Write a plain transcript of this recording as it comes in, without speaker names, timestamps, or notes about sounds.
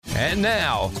And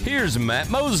now, here's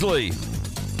Matt Mosley.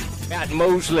 Matt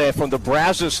Mosley from the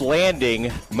Brazos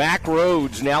Landing. Mack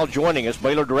Rhoades now joining us,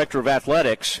 Baylor Director of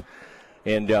Athletics.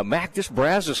 And, Mack, this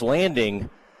Brazos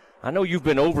Landing, I know you've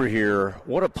been over here.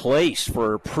 What a place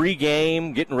for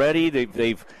pregame, getting ready.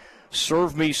 They've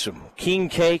served me some king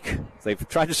cake. They've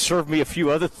tried to serve me a few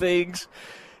other things.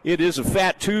 It is a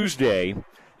Fat Tuesday,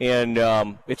 and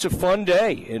it's a fun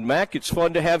day. And, Mack, it's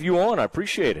fun to have you on. I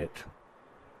appreciate it.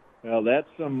 Well, that's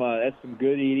some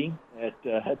good eating at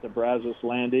the Brazos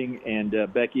Landing, and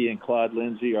Becky and Claude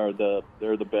Lindsay they're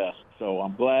the best. So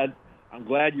I'm glad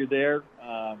you're there,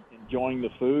 enjoying the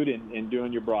food and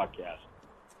doing your broadcast.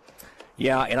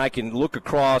 Yeah, and I can look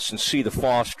across and see the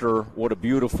Foster. What a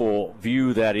beautiful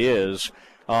view that is.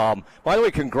 By the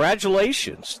way,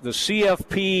 congratulations, the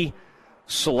CFP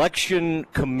selection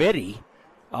committee.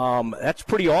 That's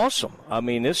pretty awesome. I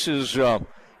mean, this is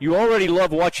you already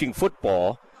love watching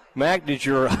football. Mack, did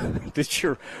your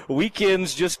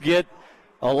weekends just get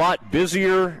a lot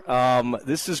busier?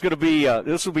 This is going to be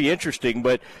this will be interesting.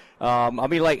 But I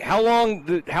mean, like, how long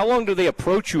do they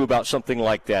approach you about something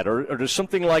like that, or does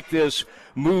something like this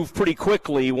move pretty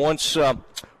quickly once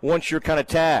you're kind of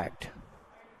tagged?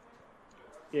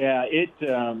 Yeah,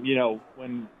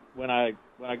 when I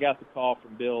got the call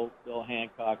from Bill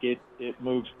Hancock, it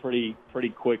moves pretty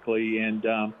quickly,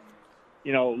 and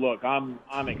look, I'm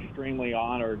extremely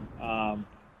honored.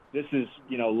 This is,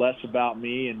 less about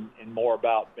me and more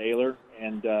about Baylor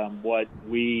and what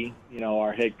we,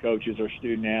 our head coaches, our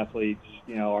student athletes,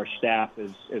 our staff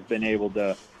has been able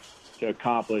to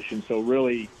accomplish. And so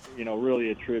really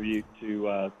a tribute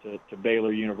to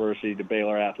Baylor University, to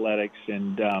Baylor Athletics.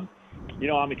 And,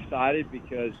 I'm excited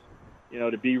because,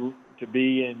 to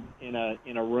be in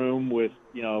a room with,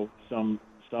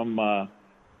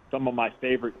 some of my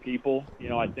favorite people.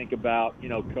 I think about,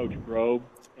 Coach Grobe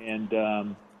and,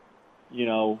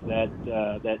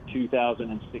 that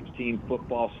 2016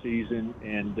 football season,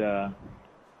 and,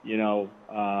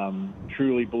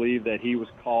 truly believe that he was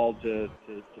called to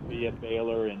be at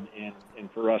Baylor and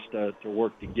for us to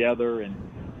work together. And,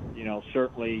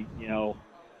 certainly,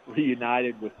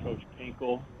 reunited with Coach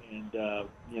Pinkel. And,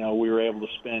 we were able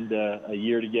to spend a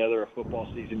year together, a football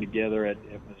season together at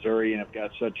Missouri, and I've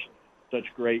got such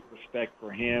great respect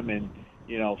for him, and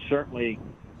certainly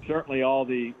all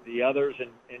the others, and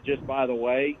just by the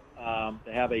way,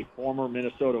 to have a former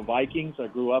Minnesota Vikings. I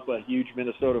grew up a huge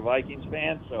Minnesota Vikings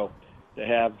fan, so to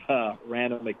have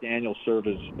Randall McDaniel serve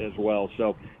as well.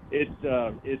 So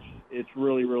it's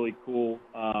really cool.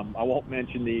 I won't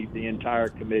mention the entire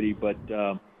committee, but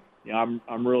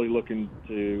I'm really looking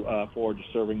forward to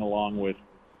serving along with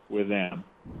them.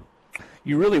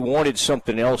 You really wanted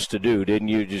something else to do, didn't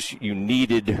you? You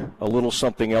needed a little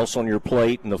something else on your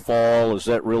plate in the fall.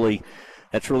 That's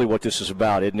really what this is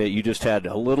about, isn't it? You just had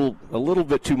a little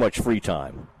bit too much free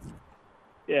time.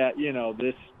 Yeah,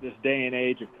 this day and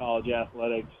age of college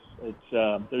athletics, it's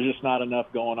there's just not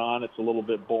enough going on. It's a little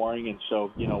bit boring, and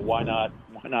so why not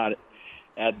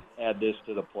add this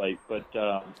to the plate? But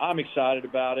I'm excited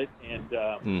about it, and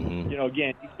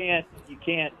again, you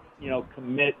can't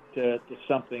commit to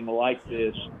something like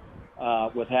this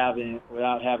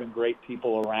without having great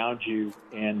people around you.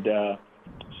 And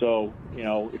so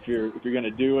if you're going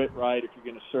to do it right, if you're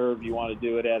going to serve, you want to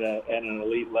do it at an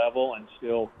elite level and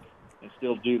still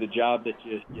do the job that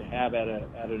you have at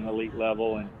an elite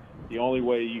level. And the only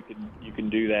way you can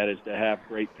do that is to have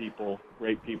great people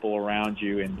around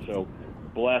you. And so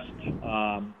blessed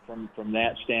from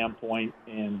that standpoint,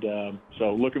 and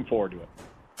so looking forward to it.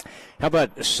 How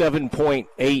about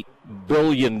 $7.8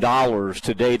 billion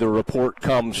today? The report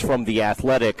comes from The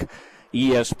Athletic,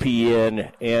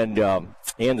 ESPN, and the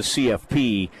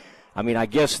CFP. I mean, I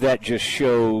guess that just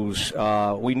shows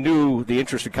we knew the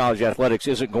interest in college athletics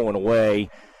isn't going away,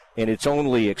 and it's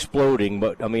only exploding.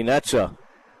 But, I mean, that's a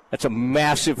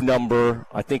massive number.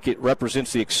 I think it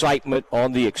represents the excitement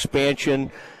on the expansion.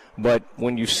 But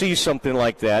when you see something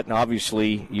like that, and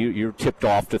obviously you're tipped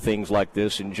off to things like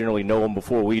this and generally know them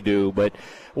before we do, but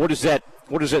what does that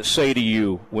say to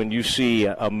you when you see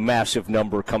a massive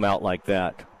number come out like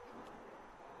that?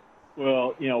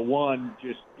 Well, one,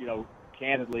 just,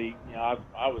 candidly, I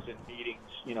was in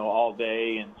meetings, all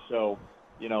day, and so,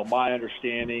 my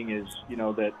understanding is,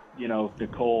 that,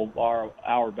 Nicole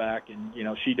Auerbach, and,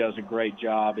 she does a great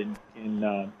job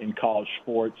in college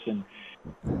sports, and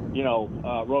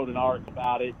wrote an article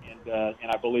about it,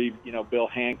 and I believe Bill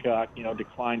Hancock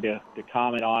declined to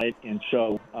comment on it, and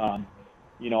so I'm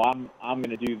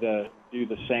going to do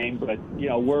the same. But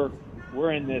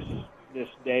we're in this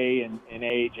day and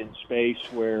age and space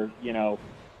where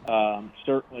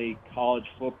certainly college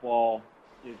football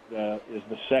is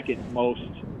the second most,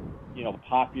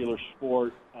 popular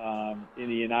sport in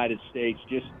the United States,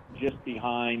 just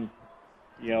behind,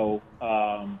 the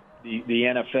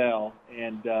NFL,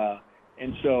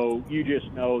 and so you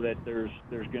just know that there's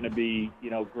going to be,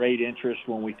 great interest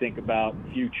when we think about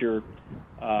future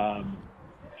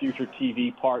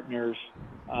TV partners.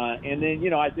 And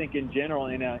then, I think in general,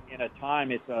 in a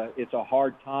time, it's a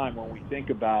hard time when we think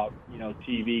about,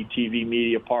 TV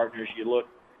media partners. You look,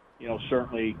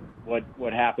 certainly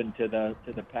what happened to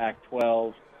the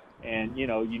Pac-12, and you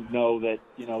know that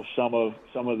some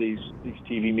of these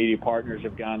TV media partners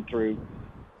have gone through,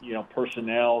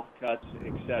 personnel cuts,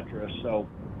 etc. So,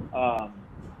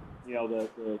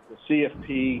 the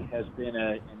CFP has been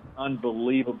an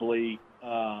unbelievably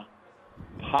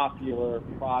popular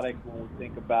product when we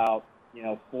think about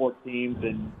 4 teams,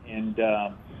 and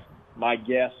my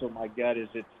guess or my gut is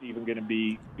it's even going to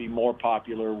be more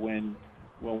popular when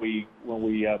we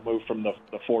move from the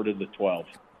 4 to the 12.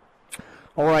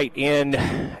 All right, and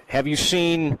have you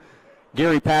seen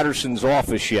Gary Patterson's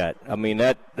office yet? I mean,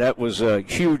 that was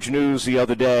huge news the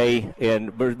other day,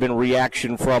 and there's been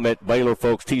reaction from it, Baylor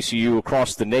folks, TCU,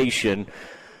 across the nation.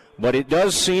 But it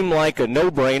does seem like a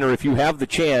no-brainer if you have the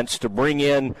chance to bring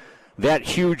in that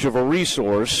huge of a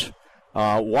resource.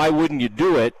 Why wouldn't you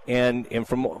do it? And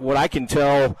from what I can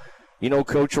tell,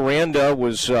 Coach Aranda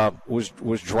was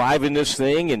driving this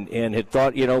thing and had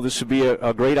thought, this would be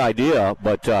a great idea.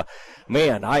 But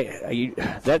man,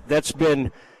 it's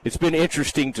been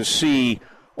interesting to see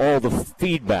all the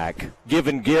feedback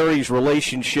given Gary's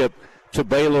relationship to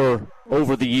Baylor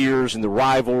over the years and the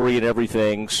rivalry and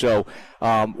everything. So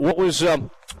what was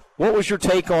your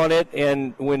take on it?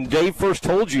 And when Dave first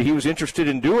told you he was interested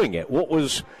in doing it, what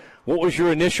was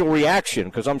your initial reaction?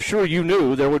 Because I'm sure you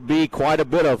knew there would be quite a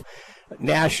bit of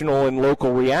national and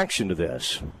local reaction to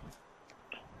this.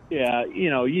 Yeah,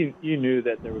 you knew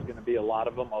that there was going to be a lot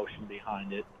of emotion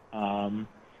behind it.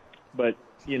 But,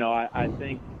 I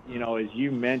think, as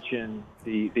you mentioned,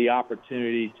 the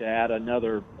opportunity to add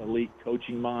another elite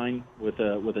coaching mind with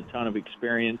a ton of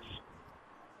experience,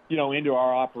 into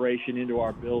our operation, into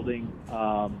our building,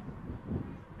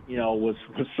 was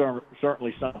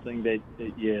certainly something that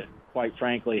you, quite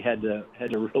frankly, had to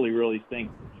really, really think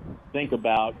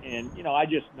about. And, I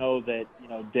just know that,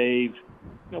 Dave,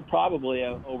 probably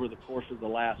over the course of the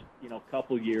last,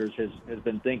 couple years has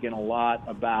been thinking a lot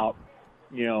about,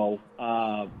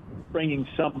 bringing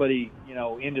somebody,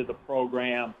 into the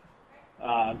program,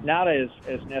 not as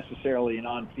necessarily an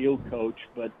on-field coach,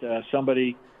 but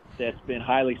somebody that's been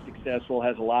highly successful,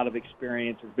 has a lot of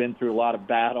experience, has been through a lot of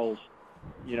battles,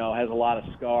 has a lot of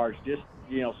scars, just,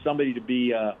 somebody to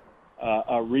be a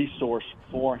resource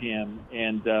for him.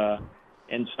 And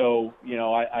so,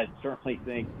 I certainly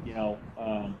think,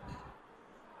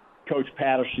 Coach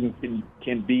Patterson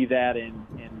can be that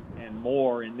and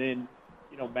more. And then,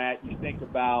 Matt, you think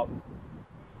about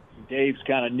Dave's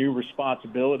kind of new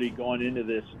responsibility going into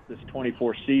this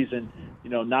 24 season,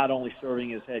 not only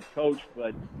serving as head coach,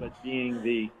 but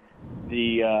being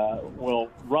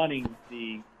running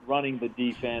the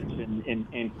defense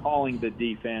and calling the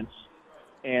defense.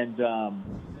 And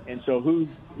so who's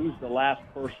the last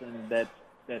person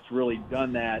that's really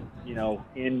done that,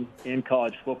 in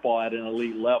college football at an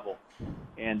elite level.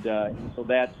 And so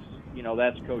that's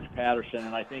Coach Patterson,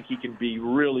 and I think he can be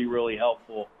really, really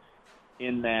helpful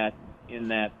in that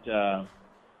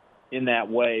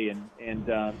way. And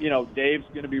Dave's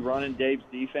going to be running Dave's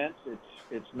defense.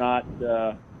 It's not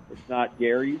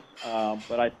Gary's,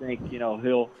 but I think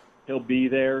he'll be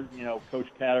there. Coach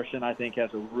Patterson, I think,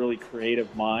 has a really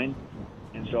creative mind,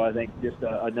 and so I think just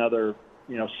another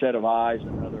set of eyes,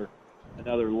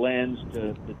 another lens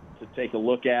to take a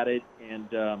look at it. And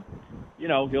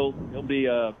he'll be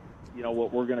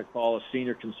what we're going to call a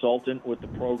senior consultant with the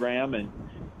program, and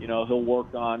he'll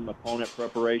work on opponent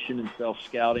preparation and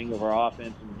self-scouting of our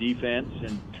offense and defense.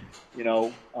 And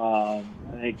I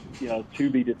think to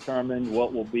be determined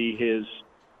what will be his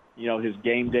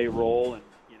game day role. And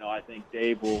I think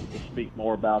Dave will speak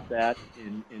more about that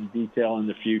in detail in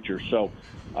the future. So,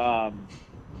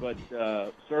 but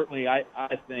certainly I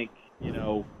think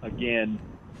again,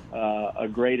 a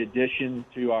great addition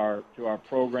to our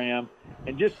program.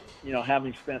 And just,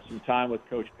 having spent some time with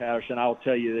Coach Patterson, I'll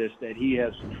tell you this, that he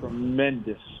has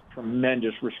tremendous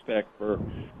respect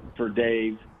for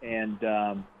Dave, and,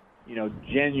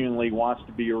 genuinely wants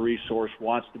to be a resource,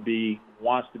 wants to be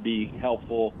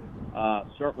helpful,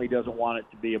 certainly doesn't want it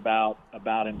to be about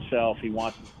himself. He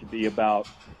wants it to be about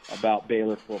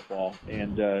Baylor football.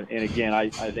 And again, I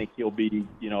think he'll be,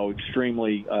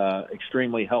 extremely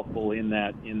helpful in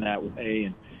that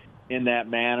way. in that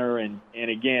manner. And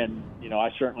again, I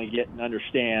certainly get and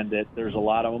understand that there's a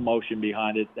lot of emotion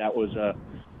behind it. That was a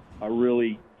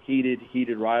really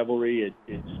heated rivalry.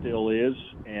 It still is.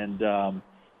 And,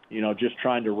 just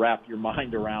trying to wrap your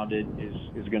mind around it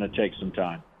is going to take some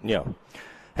time. Yeah.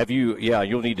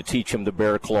 You'll need to teach him the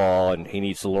bear claw, and he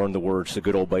needs to learn the words, the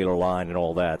good old Baylor line and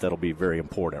all that. That'll be very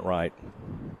important, right?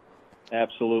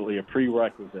 Absolutely, a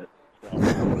prerequisite. So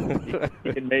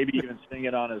he can maybe even sing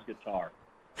it on his guitar.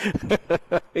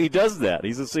 He does that.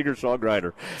 He's a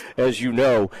singer-songwriter, as you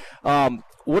know.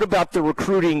 What about the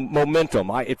recruiting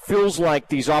momentum? It feels like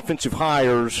these offensive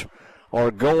hires are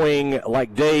going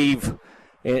like Dave,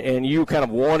 and you kind of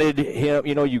wanted him.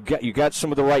 You got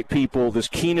some of the right people. This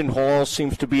Keenan Hall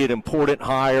seems to be an important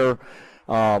hire.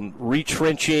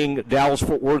 Retrenching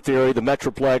Dallas-Fort Worth area, the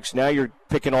Metroplex. Now you're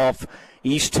picking off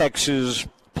East Texas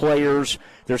players.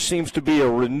 There seems to be a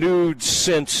renewed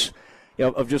sense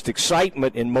of just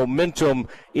excitement and momentum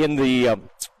in the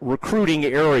recruiting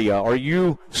area. Are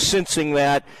you sensing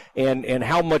that, and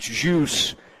how much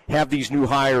juice have these new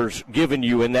hires given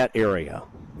you in that area?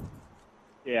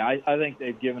 Yeah, I think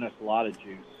they've given us a lot of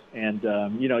juice. And,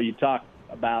 you talk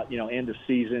about, end of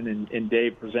season and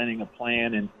Dave presenting a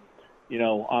plan. And,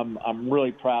 I'm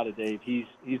really proud of Dave.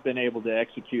 He's been able to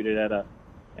execute it at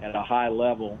a high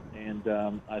level. And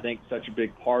I think such a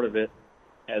big part of it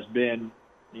has been,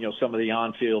 some of the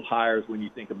on-field hires when you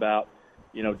think about,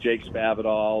 Jake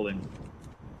Spavital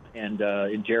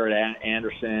and Jared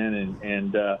Anderson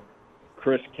and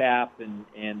Chris Kapp and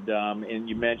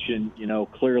you mentioned,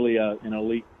 clearly an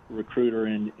elite recruiter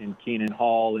in Keenan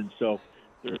Hall. And so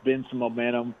there's been some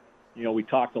momentum. We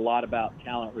talked a lot about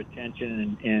talent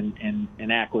retention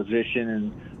and acquisition,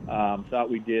 and thought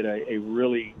we did a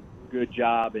really good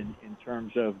job in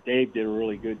terms of Dave did a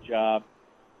really good job,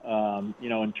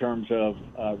 in terms of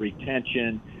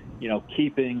retention,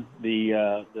 keeping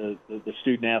the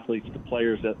student athletes, the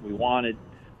players that we wanted,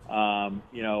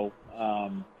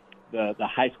 the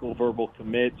high school verbal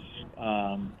commits,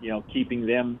 keeping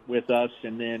them with us.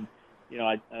 And then,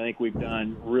 I think we've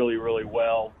done really, really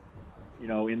well,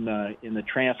 in the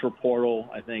transfer portal.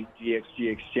 I think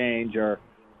GXG Exchange, our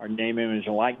name, image,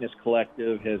 and likeness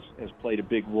collective has played a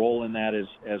big role in that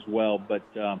as well. But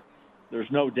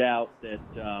there's no doubt that,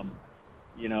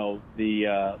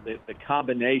 the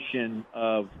combination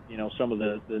of, some of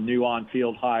the new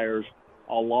on-field hires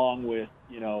along with,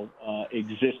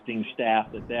 existing staff,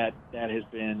 that has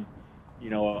been,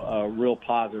 a real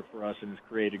positive for us and has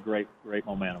created great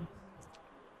momentum.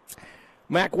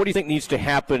 Mack, what do you think needs to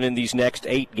happen in these next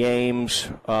 8 games,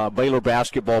 Baylor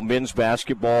basketball, men's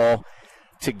basketball,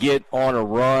 to get on a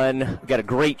run? We've got a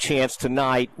great chance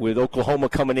tonight with Oklahoma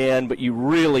coming in, but you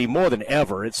really, more than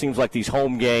ever, it seems like these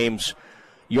home games,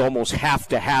 you almost have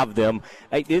to have them.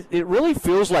 It really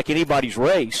feels like anybody's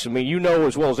race. I mean,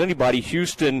 as well as anybody,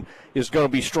 Houston is going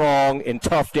to be strong and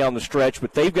tough down the stretch,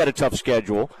 but they've got a tough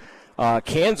schedule.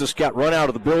 Kansas got run out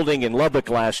of the building in Lubbock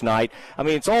last night. I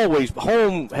mean,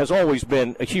 home has always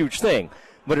been a huge thing,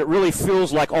 but it really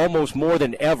feels like almost more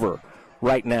than ever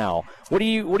right now. What are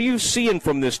you seeing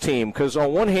from this team? Because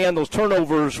on one hand, those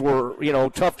turnovers were,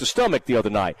 tough to stomach the other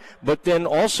night, but then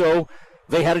also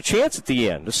they had a chance at the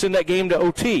end to send that game to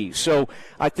OT. So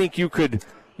I think you could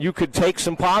take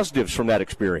some positives from that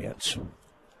experience.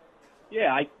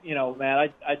 Yeah,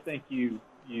 Matt, I think you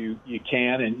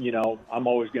can, and I'm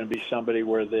always going to be somebody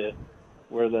where the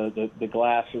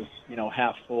glass is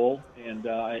half full, and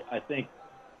I think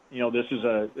this is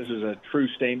a true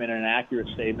statement and an accurate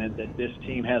statement that this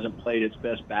team hasn't played its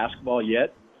best basketball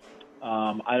yet.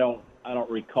 I don't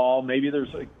recall. Maybe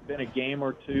there's been a game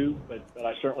or two, but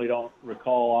I certainly don't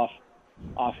recall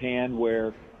offhand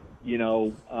where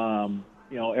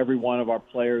every one of our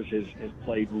players has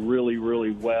played really,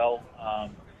 really well.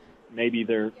 Maybe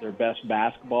their best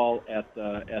basketball at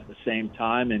the same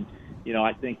time, and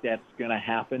I think that's going to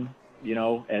happen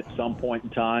at some point in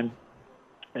time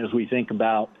as we think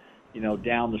about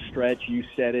down the stretch. You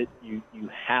said it, you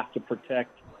have to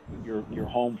protect your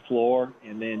home floor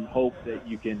and then hope that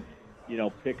you can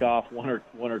pick off one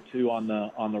or two on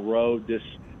the road. This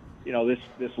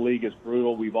league is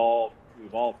brutal. We've all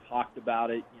talked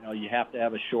about it. You have to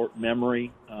have a short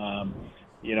memory.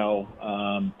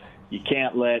 You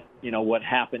can't let what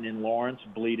happened in Lawrence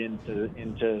bleed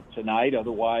into tonight.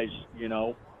 Otherwise, you're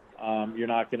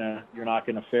not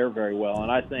gonna fare very well.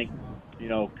 And I think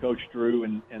Coach Drew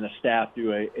and the staff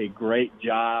do a great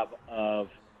job of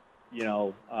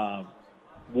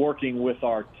working with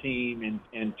our team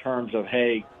in terms of,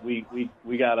 hey, we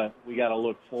gotta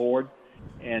look forward.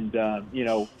 And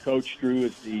Coach Drew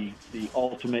is the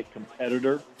ultimate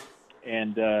competitor.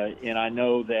 and I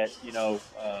know that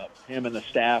him and the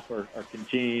staff are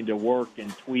continuing to work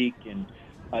and tweak and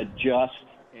adjust,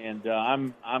 and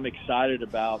I'm excited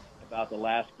about the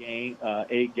last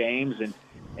 8 games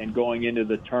and going into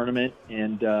the tournament,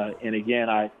 and again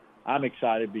I'm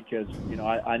excited because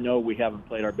I know we haven't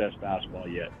played our best basketball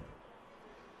yet.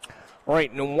 All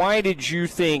right, now why did you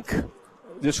think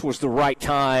this was the right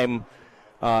time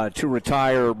to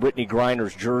retire Brittany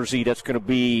Griner's jersey? That's going to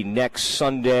be next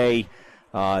Sunday,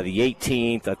 the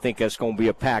 18th. I think that's going to be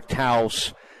a packed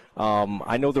house.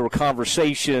 I know there were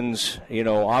conversations,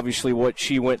 obviously what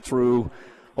she went through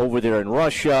over there in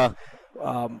Russia.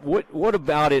 What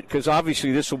about it? Because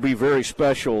obviously this will be very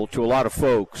special to a lot of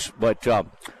folks. But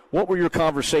what were your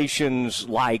conversations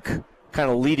like, kind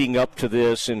of leading up to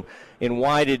this, and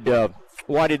why did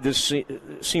this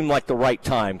seem like the right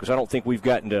time? Because I don't think I've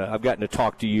gotten to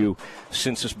talk to you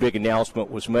since this big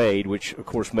announcement was made, which of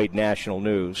course made national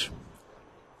news.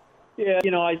 Yeah,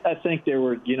 I think there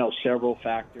were, several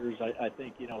factors. I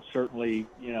think, certainly,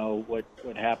 what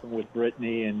happened with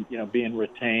Brittany and, being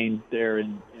retained there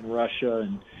in Russia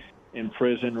and in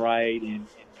prison, right, and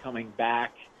coming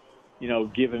back,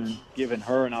 giving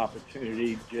her an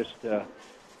opportunity just to,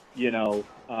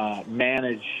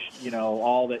 manage,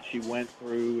 all that she went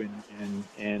through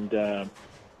and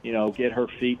get her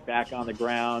feet back on the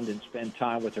ground and spend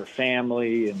time with her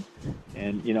family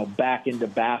and back into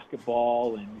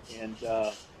basketball and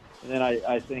then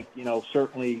I think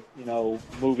certainly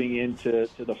moving into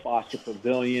the Foster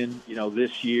Pavilion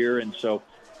this year, and so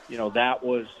that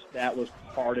was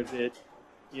part of it.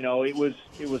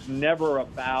 It was never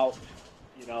about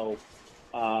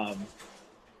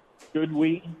should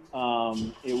we?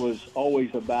 It was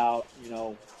always about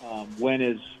when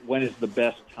is the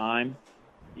best time.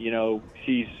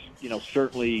 She's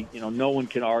certainly no one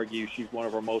can argue she's one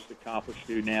of our most accomplished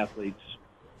student athletes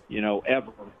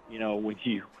ever. When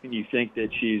you think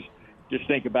that just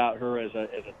think about her as a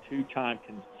 2-time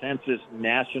consensus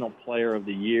National Player of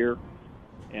the Year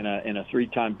and a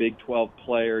 3-time Big 12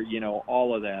 player.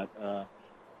 All of that.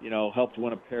 Helped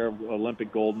win a pair of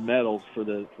Olympic gold medals for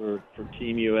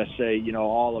Team USA.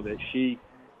 All of it. She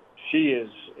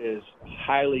is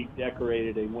highly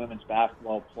decorated a women's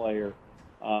basketball player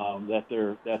that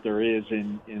there is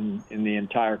in the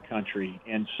entire country,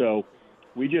 and so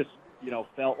we just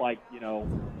felt like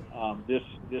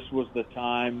this was the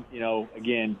time.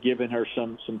 Again, giving her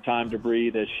some time to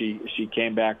breathe as she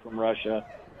came back from Russia,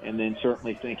 and then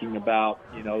certainly thinking about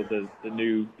the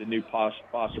new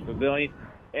Foster Pavilion.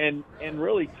 And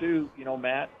really, too,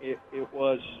 Matt, it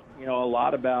was, a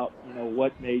lot about,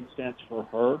 what made sense for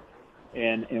her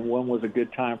and when was a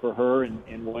good time for her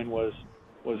and when was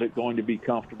it going to be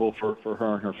comfortable for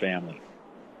her and her family.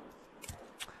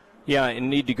 Yeah, and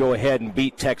need to go ahead and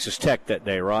beat Texas Tech that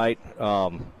day, right?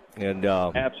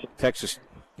 Absolutely. Texas,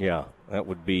 yeah, that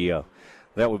would be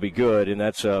good, and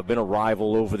that's been a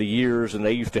rival over the years, and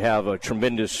they used to have a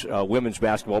tremendous women's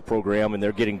basketball program, and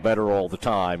they're getting better all the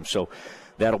time, so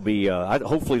that'll be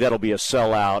hopefully that'll be a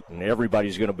sellout, and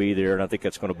everybody's going to be there, and I think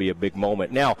that's going to be a big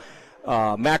moment. Now,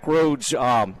 Mack Rhoades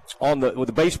with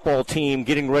the baseball team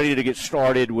getting ready to get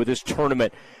started with this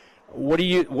tournament. What are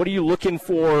you looking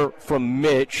for from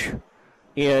Mitch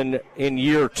in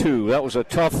year 2? That was a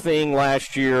tough thing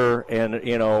last year, and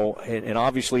and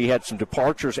obviously he had some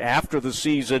departures after the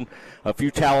season. A few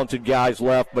talented guys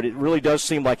left, but it really does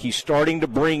seem like he's starting to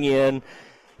bring in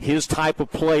his type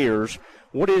of players.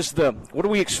 What do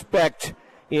we expect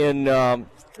in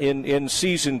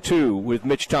season 2 with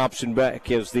Mitch Thompson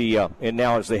back as and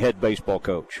now as the head baseball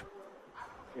coach?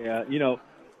 Yeah,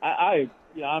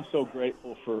 I'm so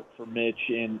grateful for Mitch,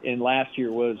 and last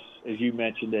year was, as you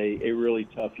mentioned, a really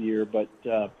tough year. But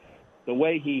the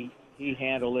way he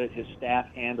handled it, his staff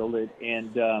handled it,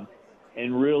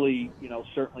 and really,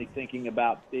 certainly thinking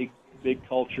about big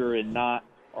culture and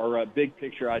a big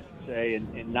picture, I should say,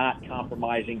 and not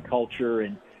compromising culture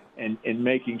and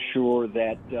making sure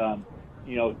that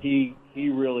he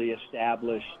really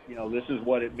established this is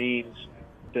what it means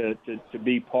to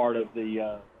be part of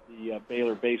the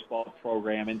Baylor baseball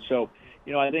program. And so,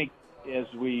 I think as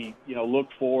we, look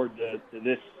forward to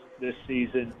this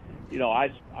season,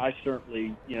 I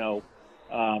certainly,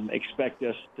 expect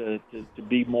us to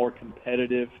be more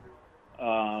competitive,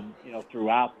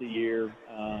 throughout the year,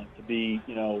 to be,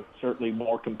 certainly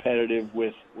more competitive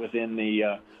within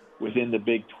the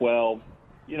Big 12,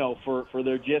 for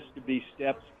there just to be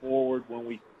steps forward when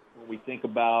we think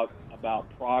about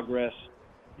progress.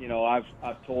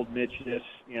 I've told Mitch this,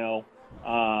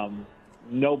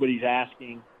 nobody's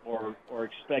asking or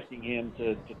expecting him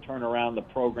to turn around the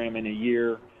program in a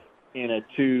year, in a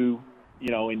 2,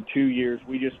 in 2 years.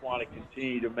 We just want to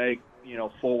continue to make,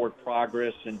 forward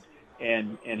progress and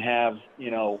have,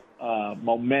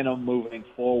 momentum moving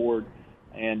forward.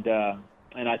 And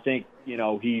I think,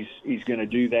 he's going to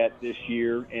do that this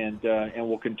year, and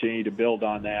we'll continue to build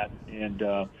on that. And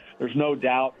there's no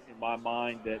doubt in my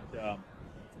mind that,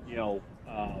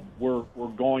 we're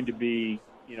going to be,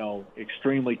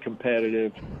 extremely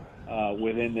competitive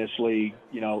within this league,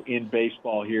 in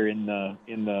baseball here in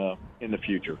the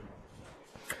future.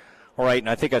 All right, and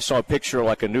I think I saw a picture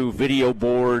like a new video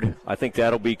board. I think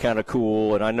that'll be kind of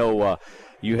cool. And I know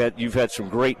you've had some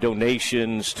great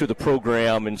donations to the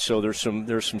program, and so there's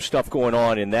some stuff going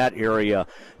on in that area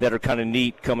that are kind of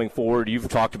neat coming forward. You've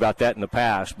talked about that in the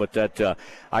past, but that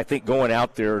I think going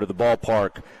out there to the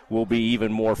ballpark will be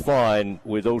even more fun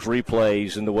with those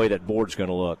replays and the way that board's going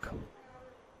to look.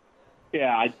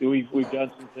 Yeah, we've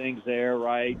done some things there,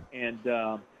 right? And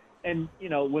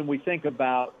when we think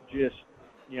about just,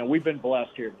 we've been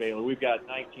blessed here at Baylor. We've got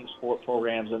 19 sport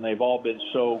programs, and they've all been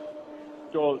so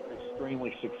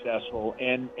extremely successful.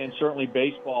 And certainly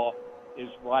baseball is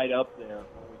right up there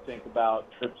when we think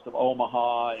about trips to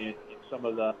Omaha and some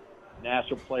of the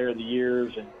National Player of the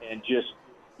Years, and just,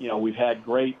 we've had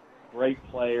great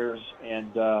players.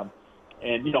 And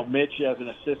Mitch as an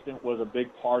assistant was a big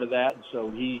part of that, and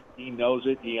so he knows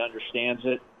it, he understands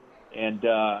it, and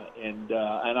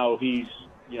I know he's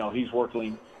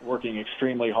working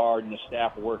extremely hard, and the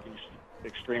staff are working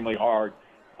extremely hard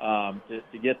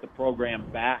to get the program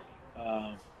back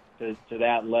to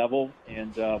that level,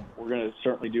 and we're going to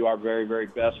certainly do our very, very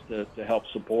best to help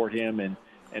support him and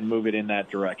move it in that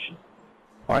direction.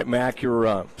 All right, Mack,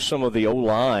 some of the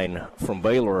O-line from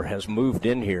Baylor has moved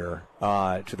in here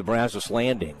to the Brazos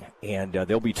Landing, and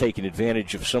they'll be taking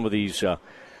advantage of some of these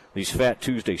Fat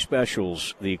Tuesday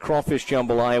specials: the crawfish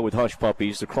jambalaya with hush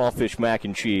puppies, the crawfish mac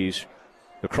and cheese,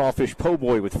 the crawfish po'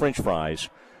 boy with French fries,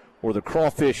 or the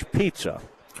crawfish pizza.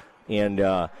 And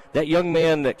that young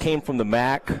man that came from the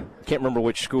Mack, I can't remember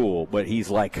which school, but he's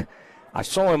like, I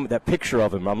saw him, that picture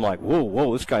of him, I'm like,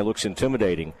 whoa, this guy looks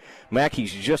intimidating. Mack,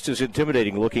 he's just as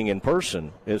intimidating looking in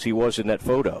person as he was in that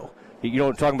photo. You know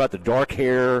what I'm talking about, the dark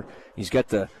hair, he's got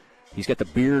the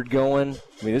beard going.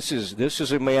 I mean, this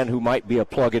is a man who might be a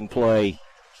plug-and-play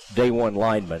day one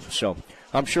lineman. So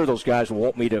I'm sure those guys will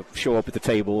want me to show up at the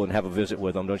table and have a visit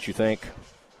with them, don't you think?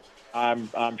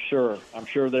 I'm sure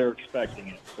they're expecting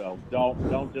it. So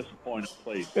don't disappoint them,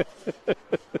 please.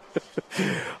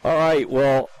 All right.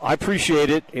 Well, I appreciate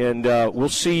it, and we'll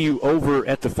see you over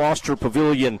at the Foster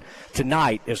Pavilion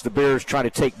tonight as the Bears try to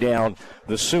take down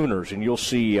the Sooners. And you'll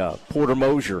see Porter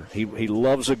Mosier. He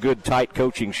loves a good tight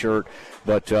coaching shirt.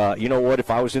 But you know what?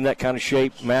 If I was in that kind of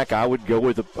shape, Mack, I would go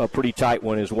with a pretty tight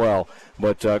one as well.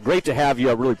 But great to have you.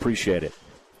 I really appreciate it.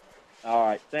 All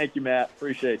right. Thank you, Matt.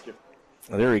 Appreciate you.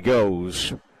 There he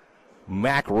goes,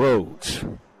 Mack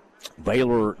Rhoades,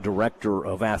 Baylor Director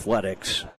of Athletics.